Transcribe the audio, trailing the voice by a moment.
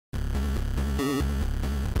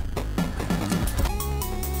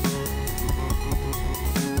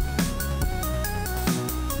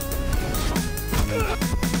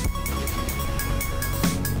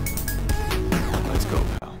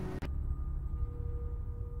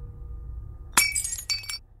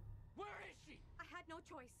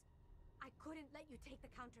no choice. I couldn't let you take the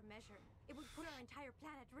countermeasure. It would put our entire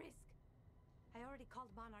plan at risk. I already called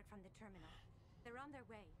Monarch from the terminal. They're on their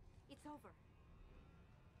way. It's over.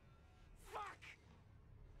 Fuck!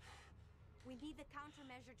 We need the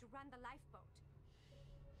countermeasure to run the lifeboat.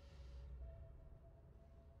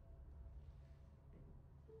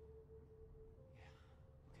 Yeah,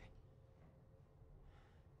 okay.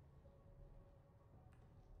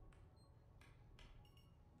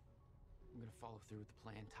 I'm gonna follow through with the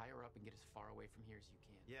plan. Tie her up and get as far away from here as you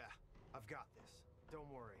can. Yeah, I've got this. Don't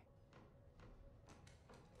worry.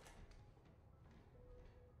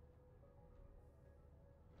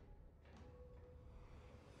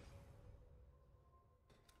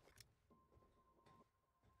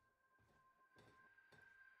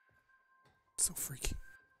 So freaky.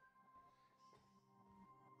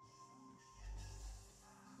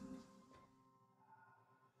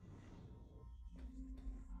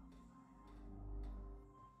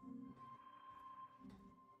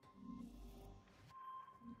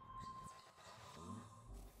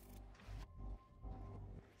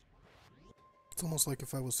 It's almost like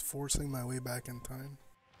if I was forcing my way back in time.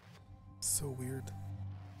 So weird.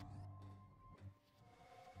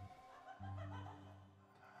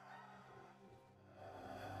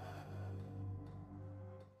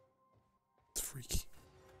 It's freaky.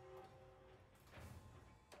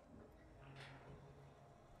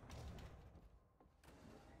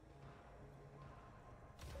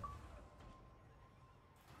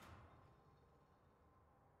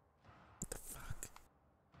 What the fuck?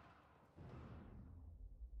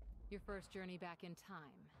 Your first journey back in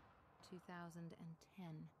time, 2010.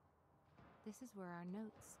 This is where our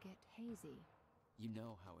notes get hazy. You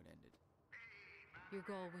know how it ended. Your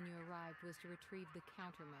goal when you arrived was to retrieve the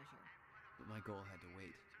countermeasure. But my goal had to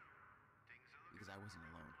wait. Because I wasn't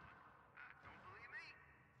alone. Don't believe me?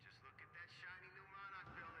 Just look at that shiny new Monarch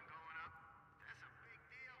building going up. That's a big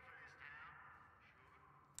deal for this town. Sure.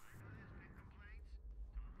 I know there's been complaints.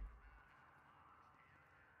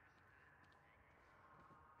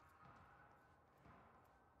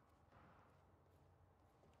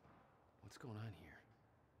 What's going on here?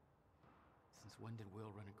 Since when did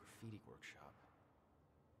Will run a graffiti workshop?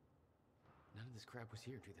 None of this crap was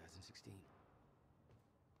here in 2016.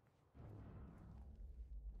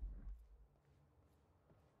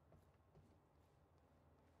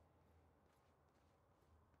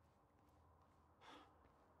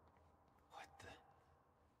 What the?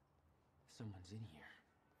 Someone's in here.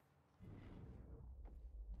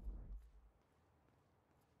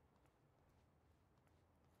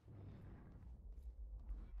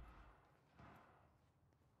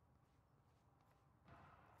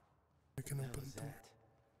 We can What open is the door. that?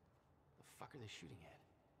 The fuck are they shooting at?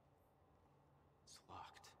 It's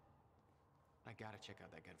locked. I gotta check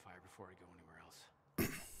out that gunfire before I go anywhere else.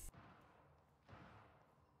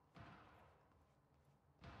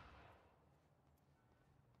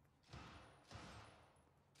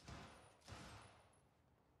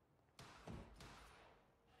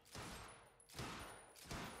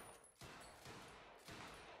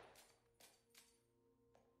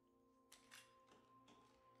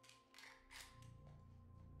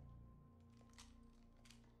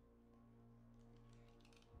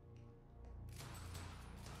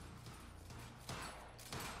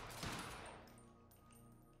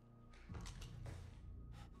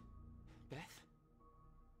 Beth?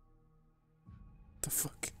 The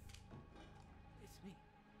fuck? It's me.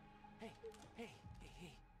 Hey.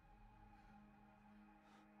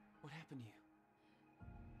 What happened to you?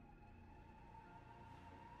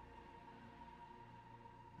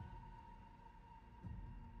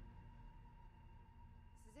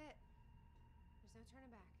 This is it. There's no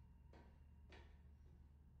turning back.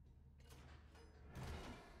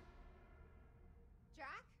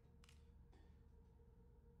 Jack?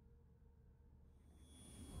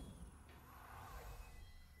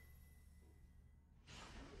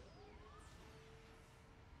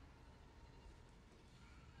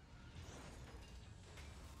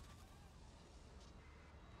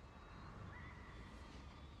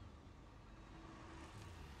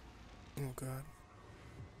 Oh god.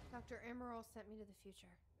 Dr. Emerald sent me to the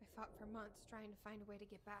future. I fought for months trying to find a way to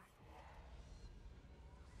get back.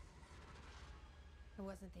 I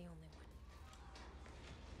wasn't the only one.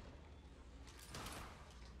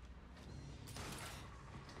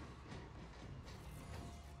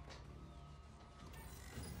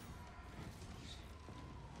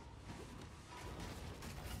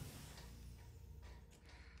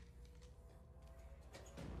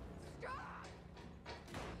 Stop!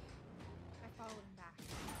 I followed him back.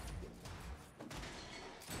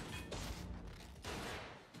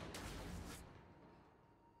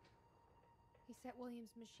 Set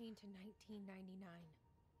Williams' machine to 1999.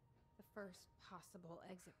 The first possible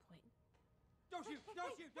exit point. Don't shoot!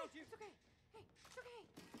 Don't shoot! Don't shoot! It's okay. Hey, it's okay.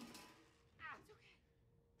 It's okay.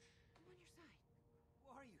 I'm on your side.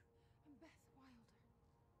 Who are you? I'm Beth Wilder.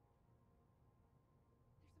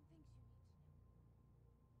 There's some things you need to know.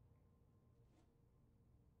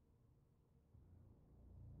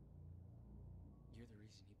 You're the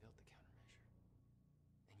reason he built the countermeasure.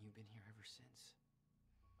 And you've been here ever since.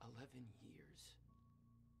 11 years.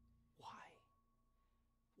 Why?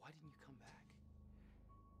 Why didn't you come back?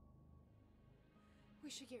 We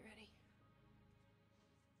should get ready.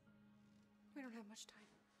 We don't have much time.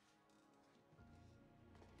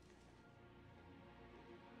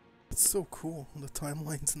 It's so cool, the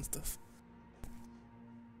timelines and stuff.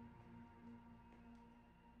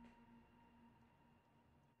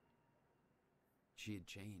 She had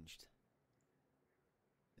changed.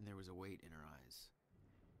 And there was a weight in her eyes.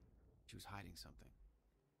 She was hiding something.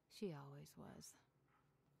 She always was.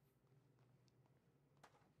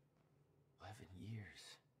 11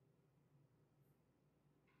 years.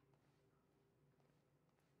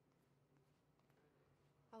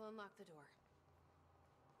 I'll unlock the door.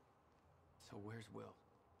 So where's Will?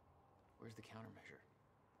 Where's the countermeasure?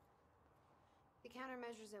 The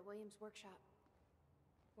countermeasure's at Williams' workshop,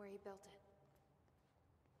 where he built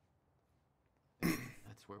it.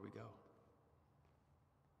 That's where we go.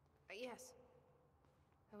 Yes.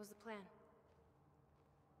 That was the plan.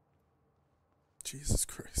 Jesus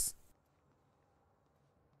Christ.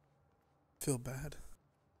 Feel bad.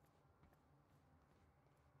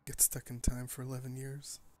 Get stuck in time for 11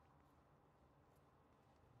 years.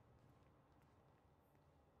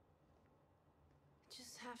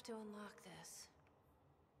 Just have to unlock this.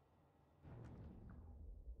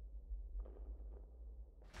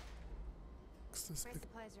 What's this My big...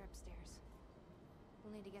 supplies are upstairs.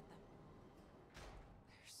 We'll need to get them.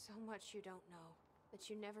 There's so much you don't know that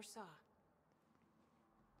you never saw.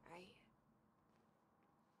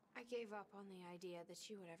 I gave up on the idea that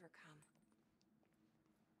you would ever come.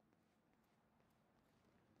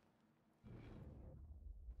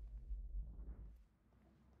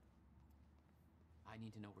 I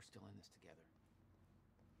need to know we're still in this together.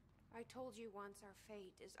 I told you once our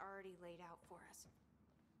fate is already laid out for us.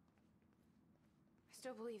 I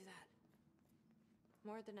still believe that.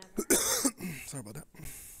 More than ever. Sorry about that.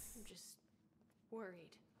 I'm just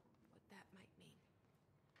worried what that might mean.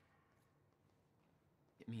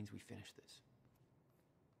 It means we finish this.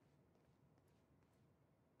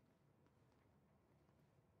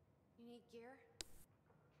 You need gear?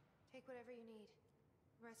 Take whatever you need.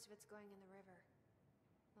 The rest of it's going in the river,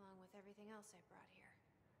 along with everything else I brought here.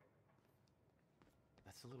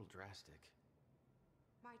 That's a little drastic.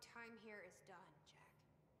 My time here is done, Jack.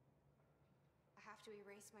 I have to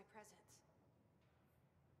erase my presence.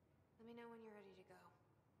 Let me know when you're ready to go.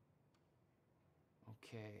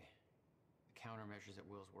 Okay. The countermeasure's at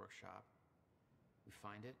Will's workshop. We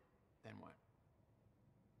find it, then what?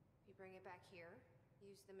 You bring it back here,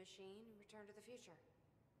 use the machine, and return to the future.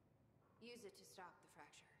 Use it to stop the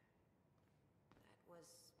fracture. That was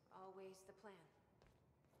always the plan.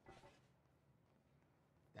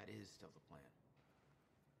 That is still the plan.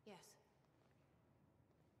 Yes.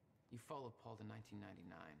 You followed Paul to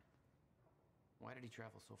 1999. Why did he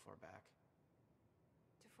travel so far back?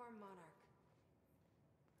 To form Monarch.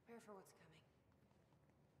 Prepare for what's coming.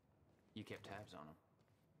 You kept tabs on him.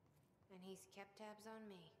 And he's kept tabs on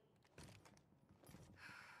me.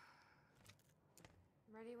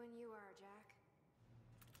 I'm ready when you are, Jack.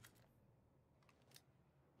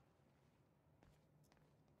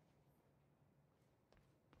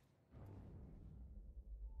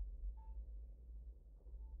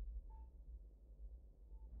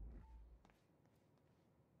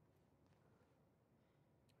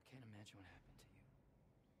 I can't imagine what happened to you.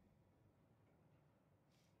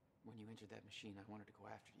 When you entered that machine, I wanted to go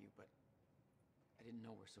after you, but I didn't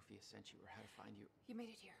know where Sophia sent you or how to find you. You made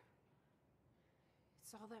it here.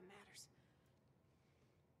 It's all that matters.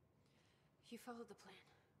 You followed the plan.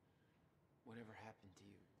 Whatever happened to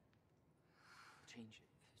you, change it.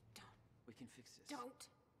 Don't. We can fix this. Don't.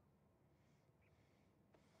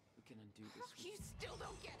 We can undo this. You still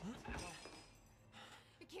don't get it.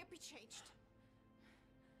 It can't be changed.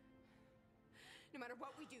 No matter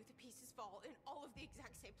what we do, the pieces fall in all of the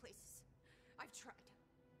exact same places. I've tried.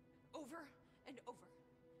 Over and over.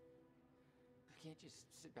 I can't just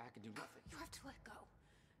sit back and do nothing. You have to let go.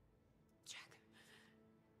 Jack.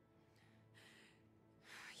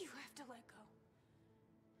 You have to let go.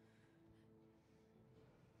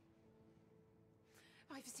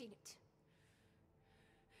 I've seen it.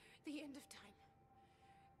 The end of time.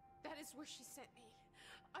 That is where she sent me.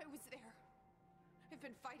 I was there. I've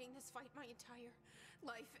been fighting this fight my entire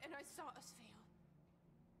life, and I saw us fail.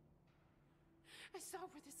 I saw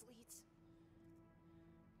where this leads.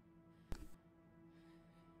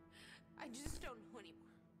 I just don't know anymore.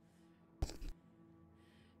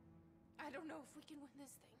 I don't know if we can win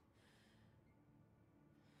this thing.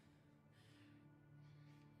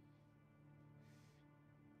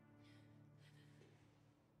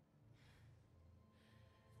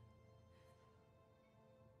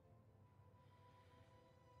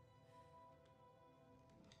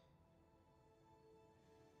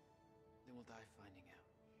 Then we'll die finding out.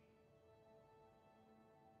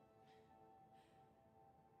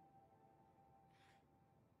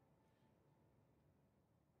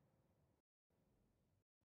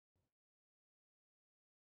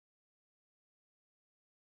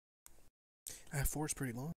 Four is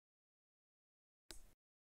pretty long.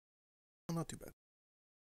 Well, not too bad.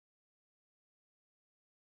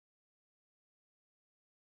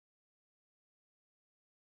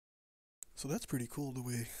 So that's pretty cool the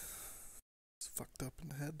way it's fucked up in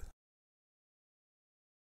the head.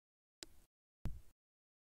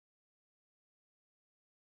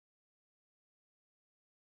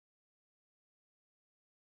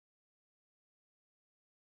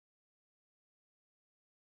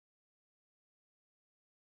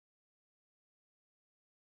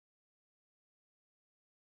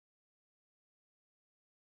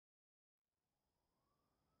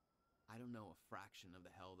 I don't know a fraction of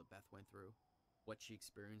the hell that Beth went through. What she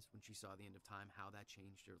experienced when she saw the end of time, how that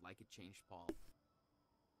changed her, like it changed Paul.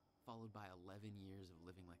 Followed by 11 years of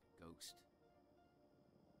living like a ghost.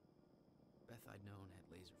 Beth I'd known had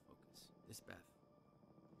laser focus. This Beth,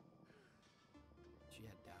 she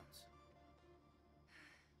had doubts.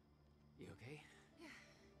 You okay? Yeah.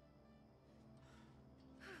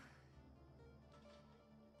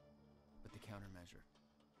 But the countermeasure,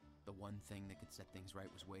 the one thing that could set things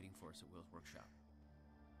right, was waiting for us at Will's workshop.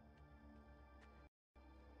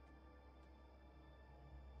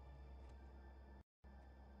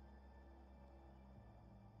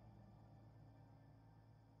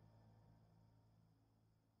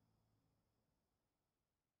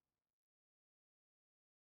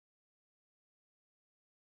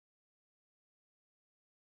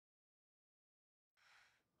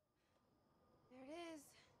 There it is.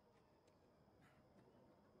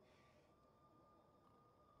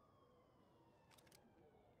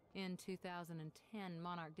 In 2010,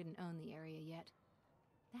 Monarch didn't own the area yet.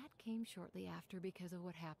 That came shortly after because of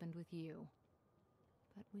what happened with you.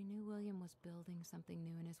 But we knew William was building something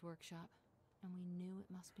new in his workshop, and we knew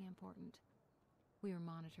it must be important. We were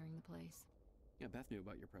monitoring the place. Yeah, Beth knew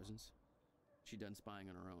about your presence. She'd done spying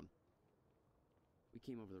on her own. We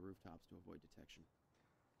came over the rooftops to avoid detection.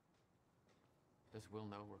 Does Will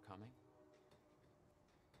know we're coming?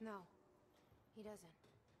 No, he doesn't.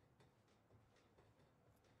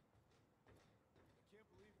 I can't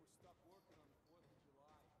believe we're stuck working on the 4th of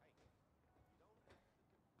July. Hey, you don't have to do it.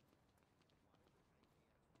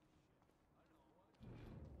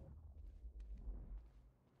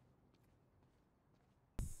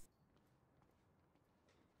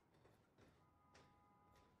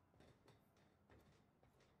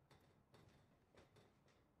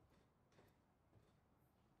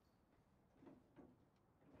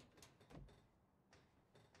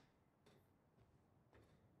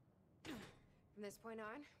 From this point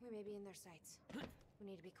on, we may be in their sights. We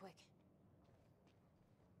need to be quick.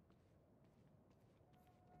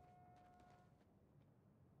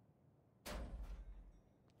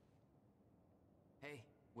 Hey,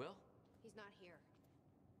 Will? He's not here.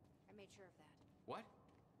 I made sure of that. What?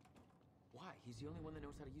 Why? He's the only one that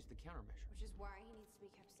knows how to use the countermeasure. Which is why he needs to be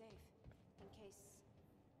kept safe. In case...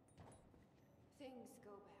 things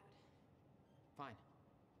go bad. Fine.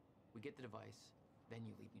 We get the device, then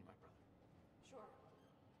you lead me to my brother. Sure.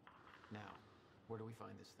 Now, where do we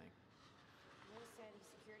find this thing? Will said he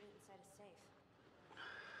secured it inside a safe.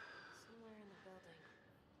 Somewhere in the building.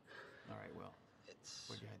 All right, Will. It's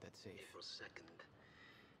Where'd you hide that safe? April 2nd,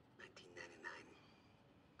 1999.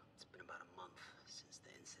 It's been about a month since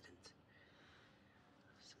the incident.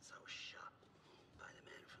 Since I was shot by the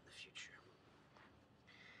man from the future.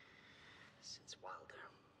 Since Wilder.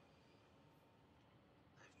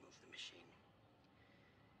 I've moved the machine.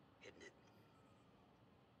 Hidden it.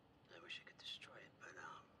 I wish I could destroy it, but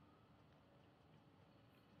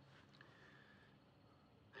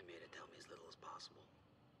I made it tell me as little as possible.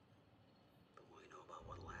 The more you know about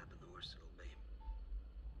what'll happen, the worse it'll be.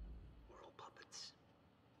 We're all puppets.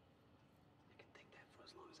 I can think that for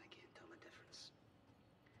as long as I can't tell the difference.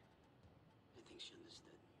 I think she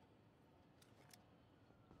understood.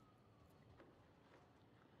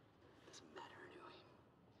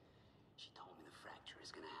 is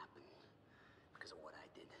gonna happen because of what I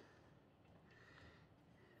did.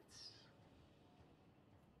 It's...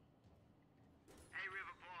 Hey,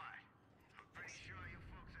 River Boy. I'm pretty sure you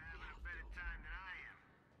folks are having a better time than I am.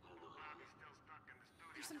 Bobby's still stuck in the studio.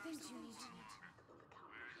 There's some things you need to know.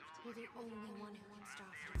 You're the only one who can stop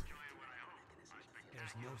them.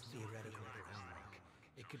 There's no theoretical groundwork.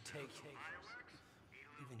 It could take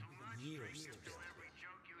even years to build.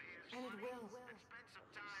 And it will.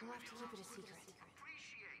 We'll have to keep it a secret.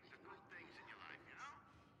 Appreciate the good things in your life, you know?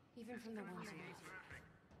 Even from the ones who love you. Perfect,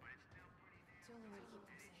 but it's still pretty It's the only way to keep them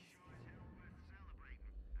safe. sure as hell worth celebrating.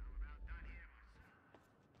 I'm about done here myself.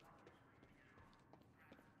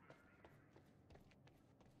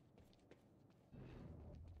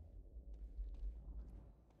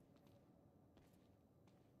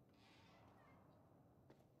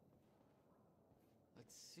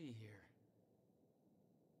 Let's see here.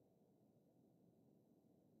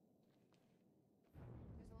 There's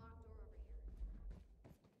a locked door over here.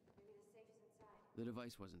 Maybe the safe is inside. The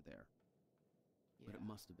device wasn't there, but it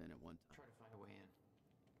must have been at one time. Try to find a way in.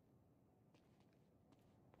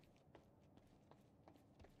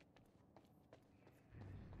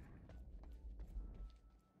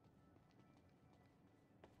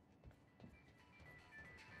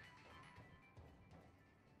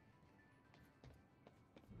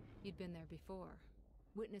 You'd been there before.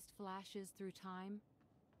 Witnessed flashes through time.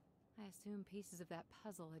 I assume pieces of that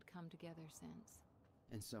puzzle had come together since.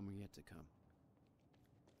 And some are yet to come.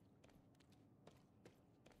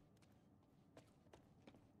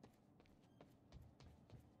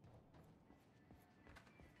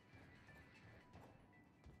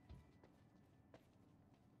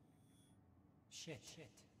 Shit.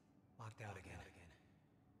 Locked out again.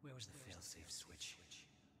 Where was the failsafe switch?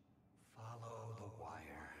 Follow the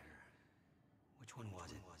wire. Which one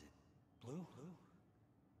was it? Blue?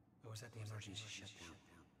 Or was that the emergency shutdown?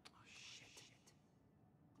 Oh, shit.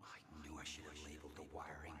 I knew I should have labeled the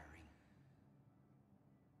wiring.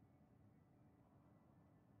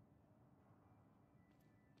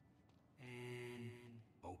 And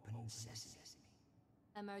open sesame.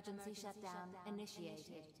 Emergency shutdown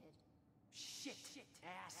initiated. Shit!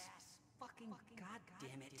 Ass! Fucking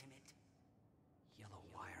goddamn it! Yellow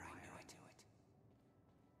wire, I knew it.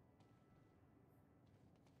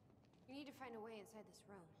 You need to find a way inside this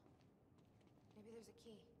room. Maybe there's a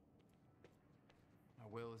key. My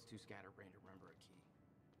will is too scatterbrained to remember a key.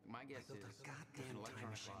 My guess I built is a goddamn there's an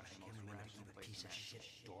time electronic machine. lock I in the can't most remember to rational keep a place piece in of that. shit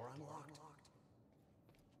door unlocked.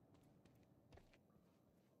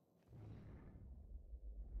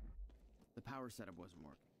 The power setup wasn't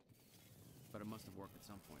working, but it must have worked at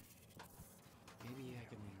some point. Maybe I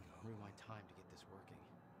can rewind time to get this working.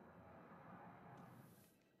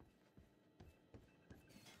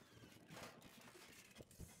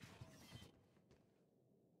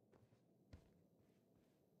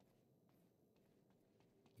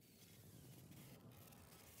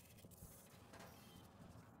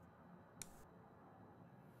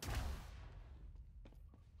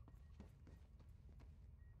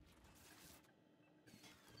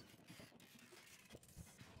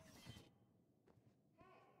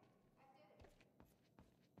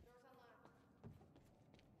 Door's unlocked.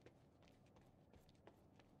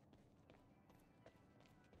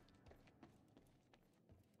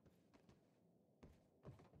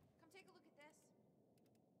 Come take a look at this.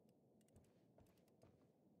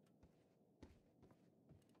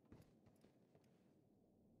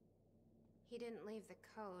 He didn't leave the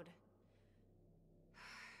code,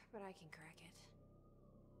 but I can crack it.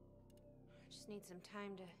 I just need some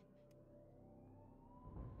time to...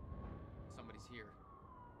 Somebody's here.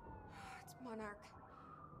 It's Monarch.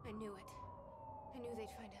 I knew it. I knew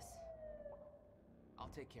they'd find us.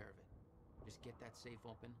 I'll take care of it. Just get that safe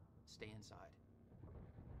open, stay inside.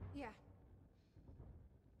 Yeah.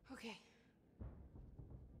 Okay.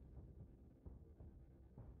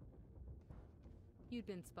 You'd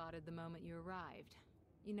been spotted the moment you arrived.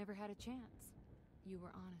 You never had a chance. You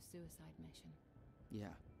were on a suicide mission.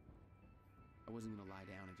 Yeah. I wasn't gonna lie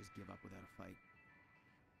down and just give up without a fight.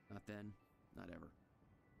 Not then, not ever.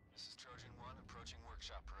 This is Trojan 1 approaching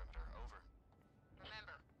workshop perimeter. Over.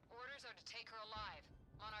 Remember, orders are to take her alive.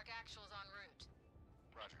 Monarch Actual is en route.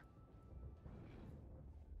 Roger.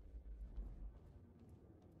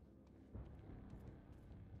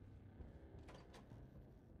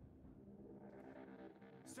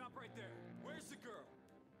 Stop right there. Where's the girl?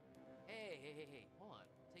 Hey, hold on.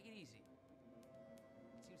 Take it easy.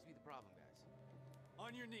 What seems to be the problem, guys?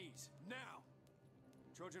 On your knees, now!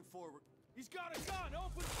 Trojan forward. He's got a gun!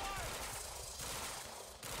 Open fire!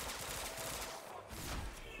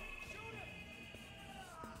 Shoot him!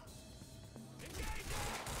 Engage him!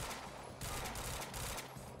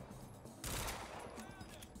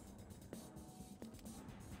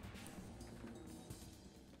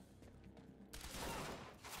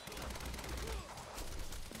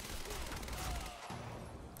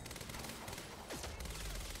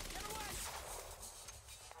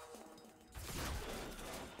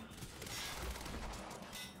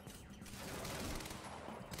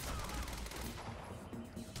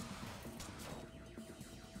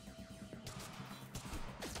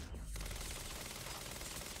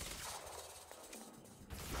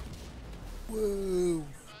 Whoa.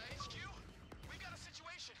 HQ? We got a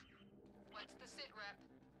situation. What's the sit rep?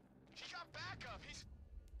 He got backup.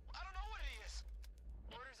 I don't know what he is.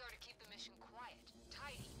 Orders are to keep the mission quiet,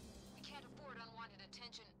 tidy. We can't afford unwanted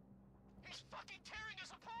attention. He's fucking tearing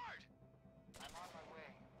us apart. I'm on my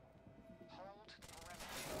way. Hold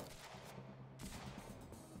perimeter.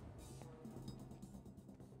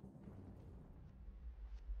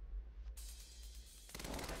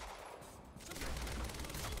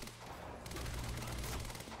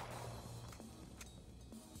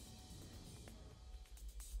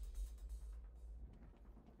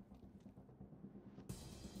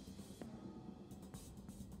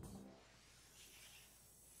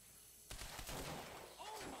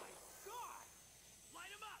 Oh my god!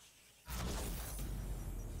 Light him up!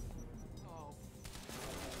 Oh.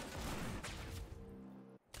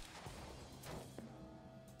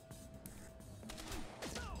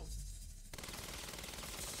 No!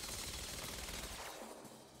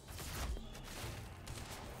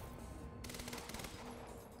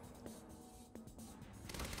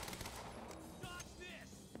 Dodge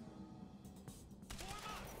this! Form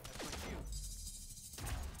up! That's my cue.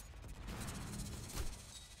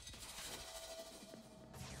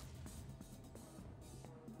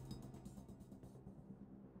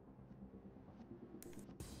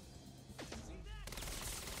 See that?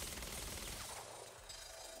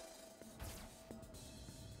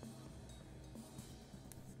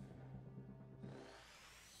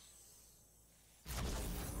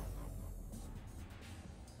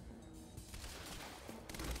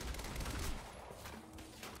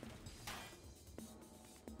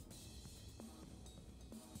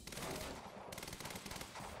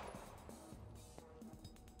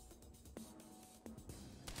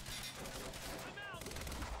 I'm out!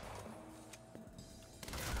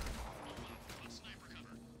 Sniper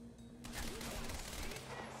cover.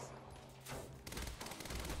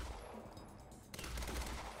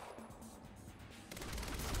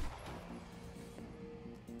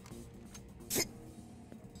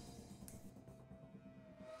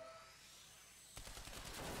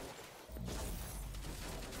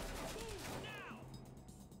 Move now!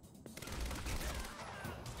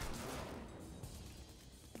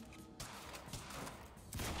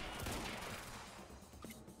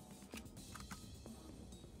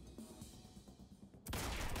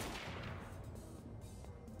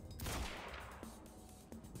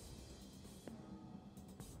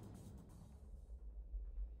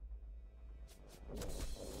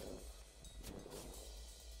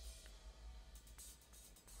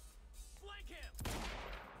 Flank him!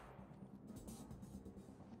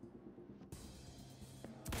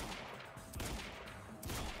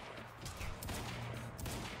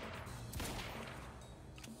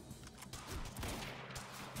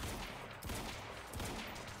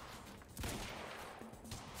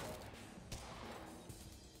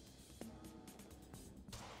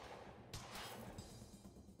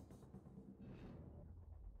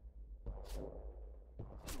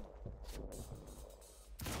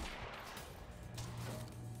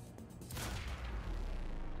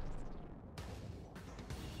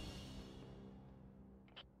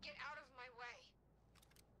 Get out of my way.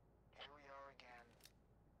 Here we are again.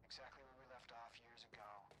 Exactly where we left off years ago.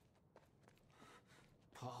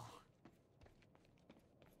 Paul.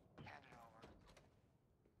 Hand it over.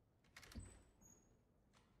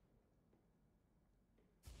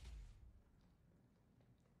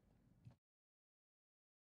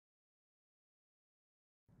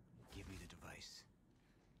 Give me the device.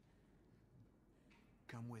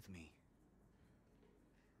 Come with me.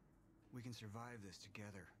 We can survive this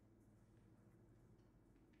together.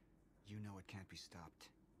 You know it can't be stopped.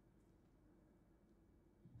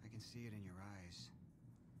 I can see it in your eyes.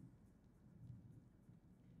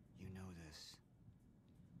 You know this.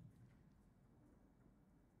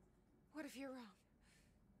 What if you're wrong?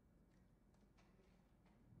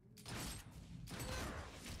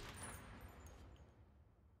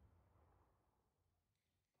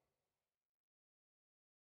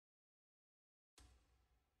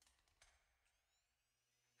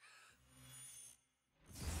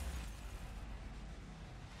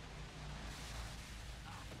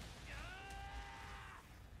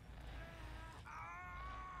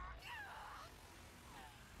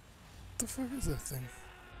 The fuck is that thing?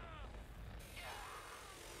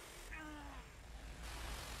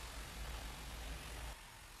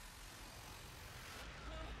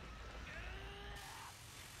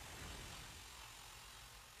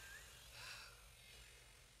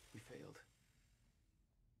 We failed.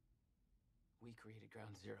 We created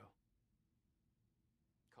Ground Zero.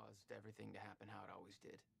 Caused everything to happen how it always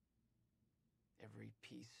did. Every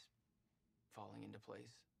piece falling into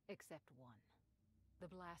place. Except one. The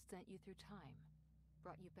blast sent you through time,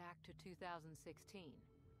 brought you back to 2016.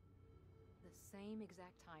 The same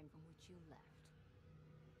exact time from which you left.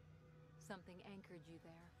 Something anchored you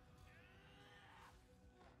there.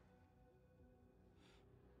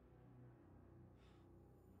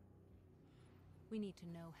 We need to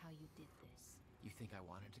know how you did this. You think I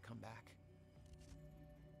wanted to come back?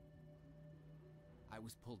 I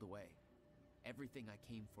was pulled away. Everything I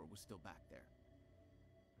came for was still back there.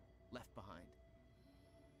 Left behind.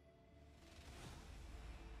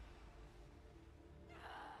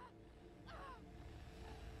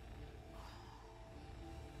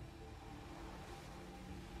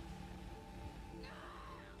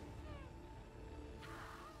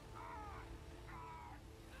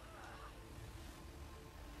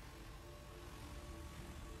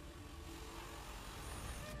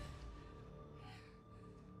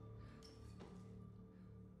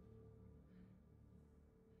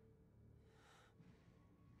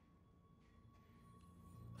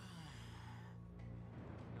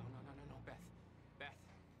 No, Beth.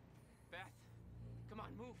 Beth! Come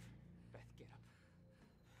on, move! Beth, get up.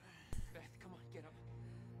 Beth, come on, get up.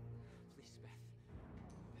 Please, Beth.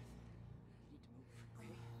 Beth, you need to move,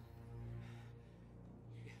 okay?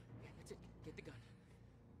 Yeah, that's it. Get the gun.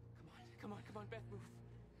 Come on, Beth, move.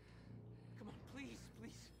 Come on, please.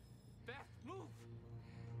 Beth, move!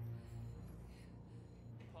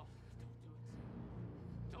 Paul, don't do it.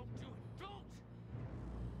 Don't do it, don't!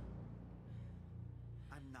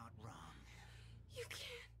 I'm not wrong. You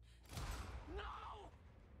can't. No!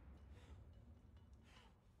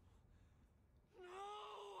 No!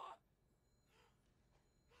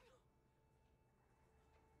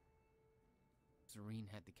 Serene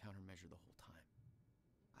had the countermeasure the whole time.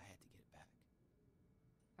 I had to get it back.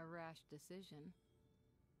 A rash decision.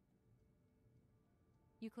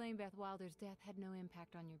 You claim Beth Wilder's death had no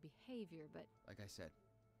impact on your behavior, but... Like I said,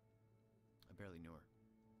 I barely knew her.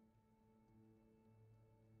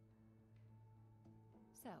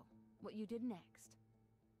 So, what you did next?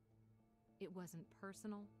 It wasn't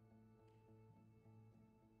personal?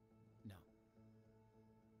 No.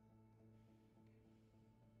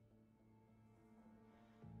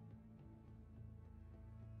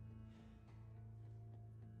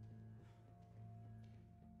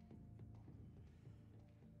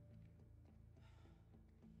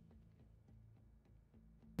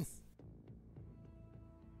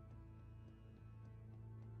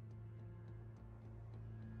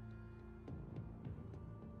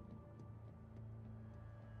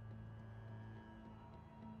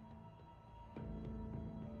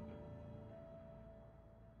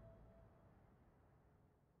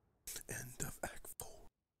 End of Act 4.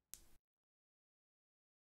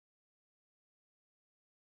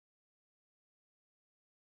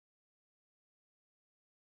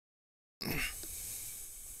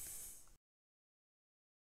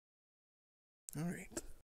 Alright.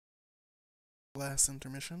 Last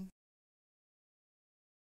intermission.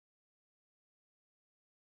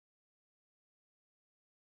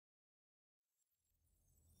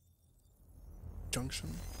 Junction.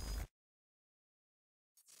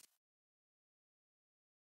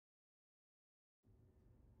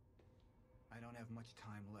 I don't have much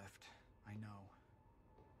time left, I know.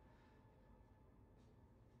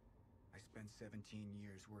 I spent 17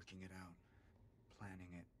 years working it out,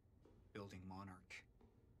 planning it, building Monarch,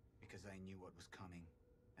 because I knew what was coming,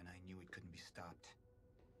 and I knew it couldn't be stopped.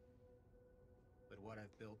 But what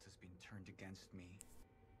I've built has been turned against me.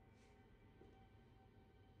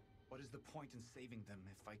 What is the point in saving them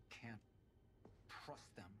if I can't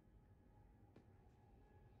trust them?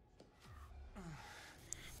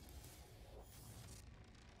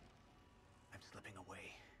 I'm slipping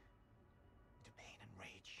away into pain and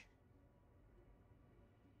rage.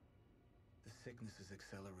 The sickness is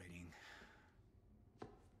accelerating.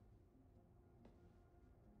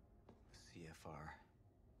 The CFR.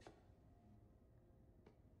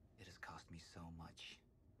 It has cost me so much.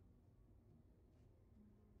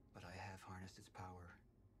 But I have harnessed its power.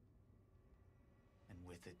 And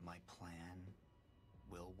with it, my plan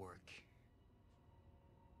will work.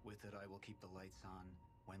 With it, I will keep the lights on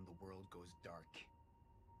when the world goes dark.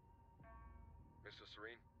 Mr.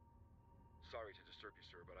 Serene? Sorry to disturb you,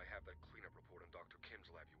 sir, but I have that cleanup report on Dr.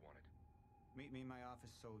 Kim's lab you wanted. Meet me in my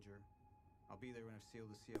office, soldier. I'll be there when I've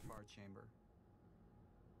sealed the CFR chamber.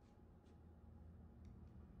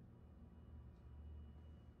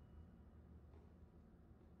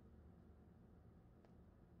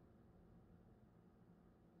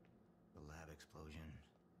 The lab explosion.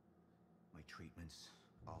 My treatments,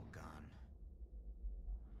 all gone.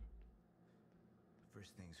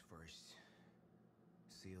 First things first,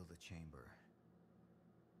 unseal the chamber.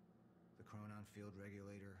 The Chronon field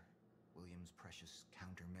regulator, William's precious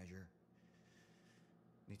countermeasure.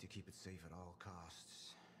 Need to keep it safe at all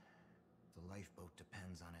costs. The lifeboat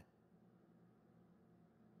depends on it.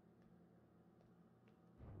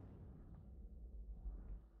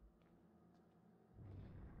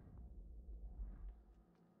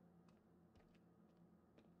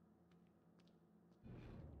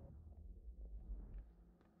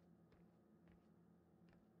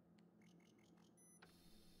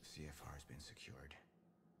 The CFR has been secured.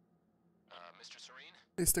 Mr. Serene?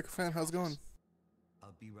 Hey, Sticker Fan, how's it going?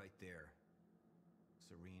 I'll be right there.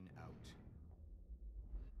 Serene out.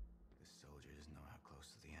 The soldiers know how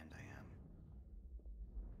close to the end I am.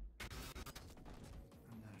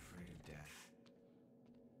 I'm not afraid of death.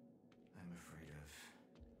 I'm afraid of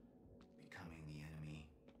becoming the enemy.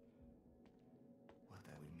 What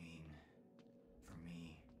that would mean for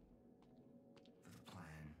me, for the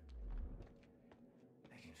plan.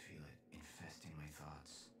 I can feel it infesting my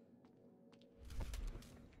thoughts.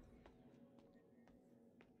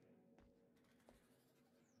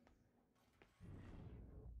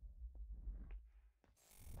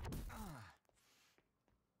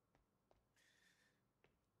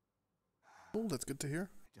 Oh, that's good to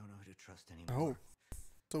hear. I don't know who to trust anymore. Oh,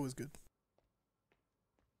 it's always good.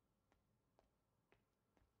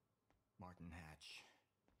 Martin Hatch.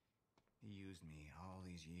 He used me all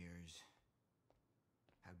these years.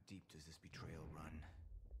 How deep does this betrayal run?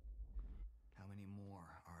 How many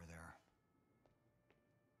more are there?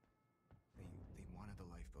 They wanted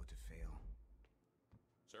the lifeboat to fail.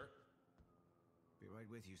 Sir? Be right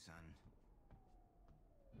with you, son.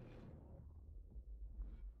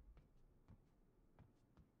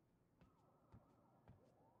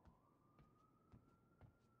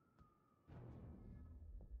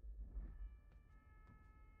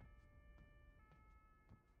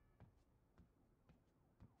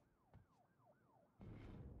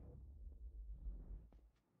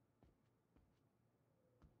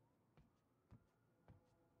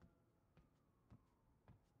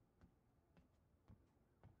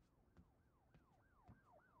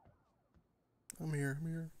 I'm here, I'm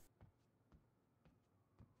here.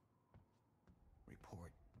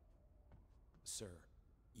 Report. Sir,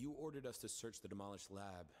 you ordered us to search the demolished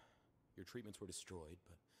lab. Your treatments were destroyed,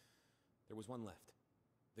 but there was one left.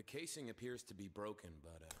 The casing appears to be broken,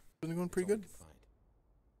 but Been going pretty good. Find.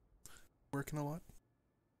 Working a lot.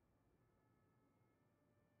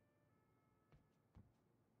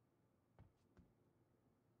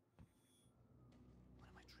 One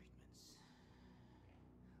of my treatments.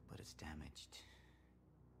 But it's damaged.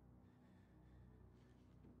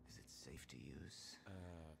 Is it safe to use?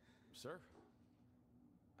 Sir?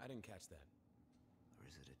 I didn't catch that. Or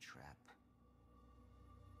is it a trap?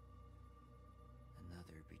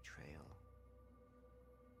 Another betrayal.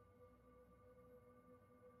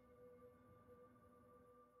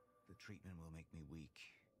 The treatment will make me weak.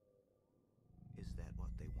 Is that what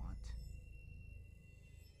they want?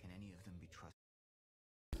 Can any of them be trusted?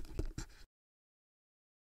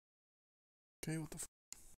 Okay, what the f?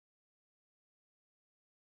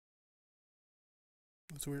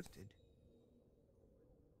 That's weird.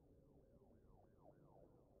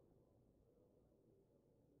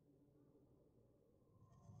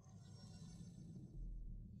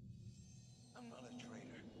 I'm not a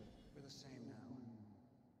traitor. We're the same now.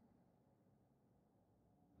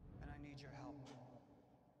 And I need your help.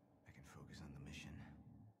 I can focus on the mission.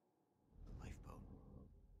 The lifeboat.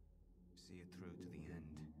 See it through to the end.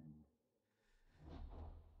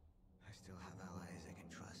 I still have allies I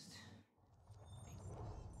can trust.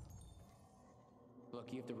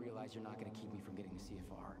 Look, you have to realize you're not going to keep me from getting the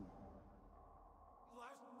CFR.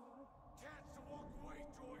 Last chance to walk away,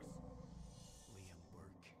 Joyce! Liam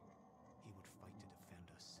Burke. He would fight to defend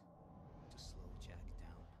us. To slow Jack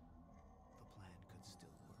down. The plan could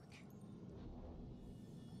still work.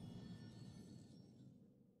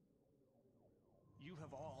 You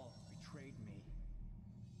have all betrayed me.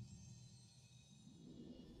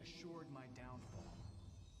 Assured my downfall.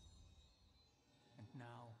 And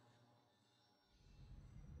now,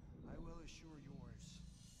 I will assure yours.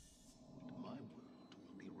 My world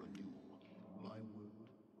will be renewal. My world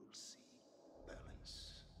will see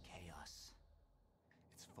balance. Chaos.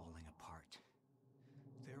 It's falling apart.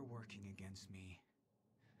 They're working against me.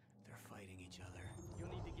 They're fighting each other.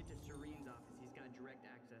 You'll need to get to Serene's office. He's got direct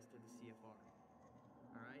access to the CFR.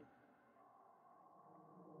 Alright?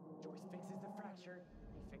 Joyce fixes the fracture.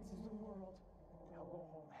 He fixes the world. They'll go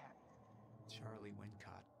home happy. Charlie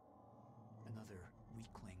Wincott. Another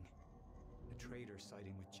weakling. A traitor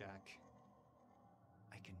siding with Jack.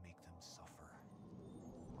 I can make them suffer.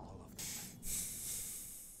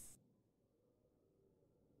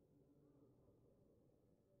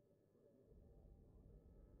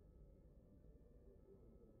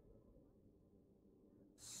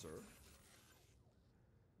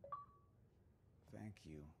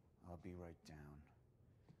 you. I'll be right down.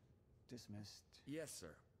 Dismissed. Yes,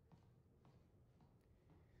 sir.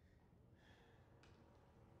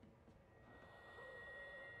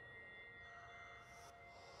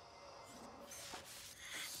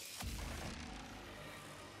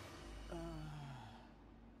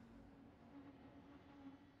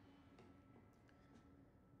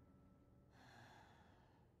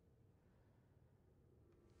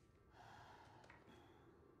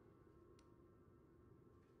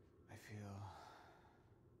 I feel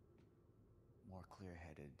more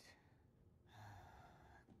clear-headed,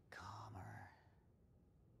 calmer,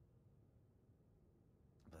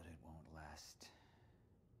 but it won't last.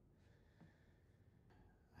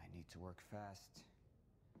 I need to work fast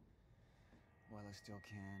while I still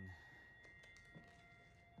can.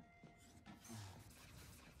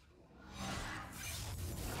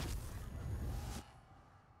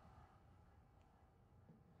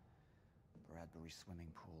 Bradbury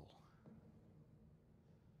swimming pool.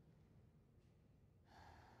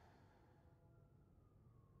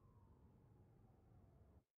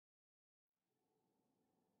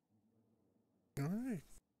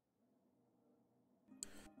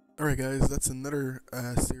 Alright guys, that's another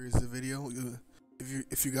series of video.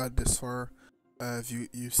 If you got this far, if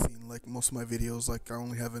you've seen like most of my videos, like I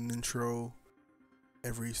only have an intro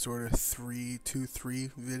every sort of 3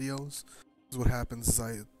 videos. So what happens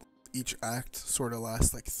is each act sort of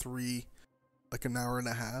lasts like an hour and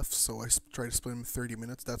a half, so I try to split them in 30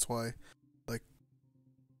 minutes. That's why like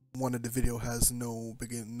one of the video has no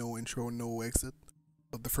intro, no exit.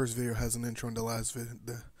 But the first video has an intro and the last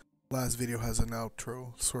video has an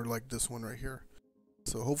outro, sort of like this one right here.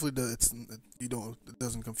 So hopefully it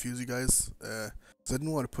doesn't confuse you guys. 'Cause I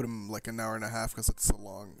didn't want to put them like an hour and a half because it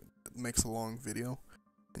makes a long video,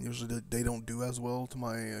 and usually they don't do as well to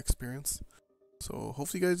my experience. So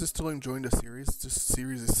hopefully you guys are still enjoying the series. This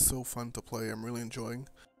series is so fun to play. I'm really enjoying.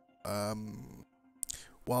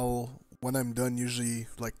 When I'm done, usually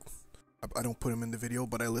like I don't put them in the video,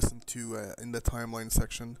 but I listen to in the timeline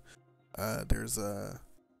section.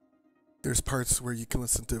 There's parts where you can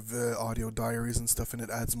listen to the audio diaries and stuff, and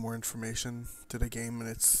it adds more information to the game, and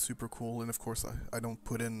it's super cool. And of course, I don't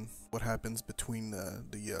put in what happens between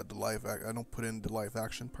the live. I don't put in the live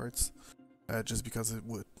action parts, just because it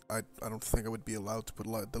would. I don't think I would be allowed to put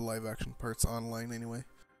the live action parts online anyway.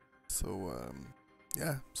 So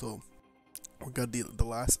yeah. So we got the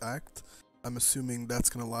last act. I'm assuming that's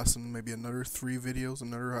gonna last in maybe another 3 videos,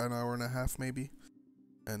 another an hour and a half maybe.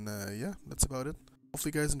 And yeah, that's about it.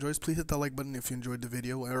 Hopefully you guys enjoyed. Please hit that like button if you enjoyed the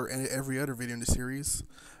video, or every other video in the series.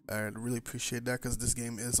 I'd really appreciate that, because this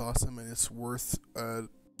game is awesome and it's worth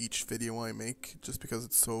each video I make, just because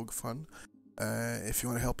it's so fun. If you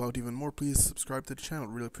want to help out even more, please subscribe to the channel.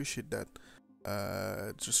 Really appreciate that.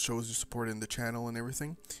 It just shows your support in the channel and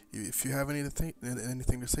everything. If you have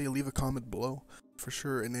anything to say, leave a comment below for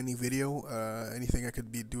sure. In any video, anything I could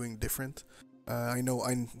be doing different. I know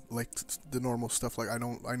I like the normal stuff. Like I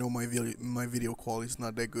know my video quality is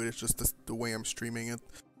not that good. It's just the way I'm streaming it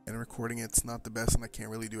and recording it. It's not the best, and I can't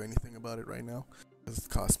really do anything about it right now because it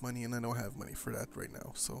costs money, and I don't have money for that right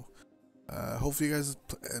now. So hopefully you guys.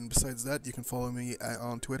 And besides that, you can follow me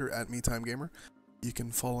on Twitter at MeTimeGamer. You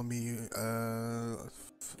can follow me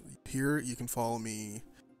here. You can follow me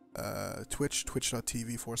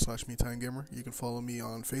twitch.tv/MeTimeGamer. You can follow me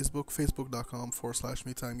on Facebook,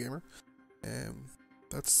 facebook.com/MeTimeGamer. And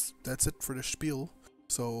that's it for the spiel.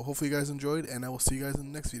 So hopefully you guys enjoyed, and I will see you guys in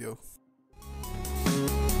the next video.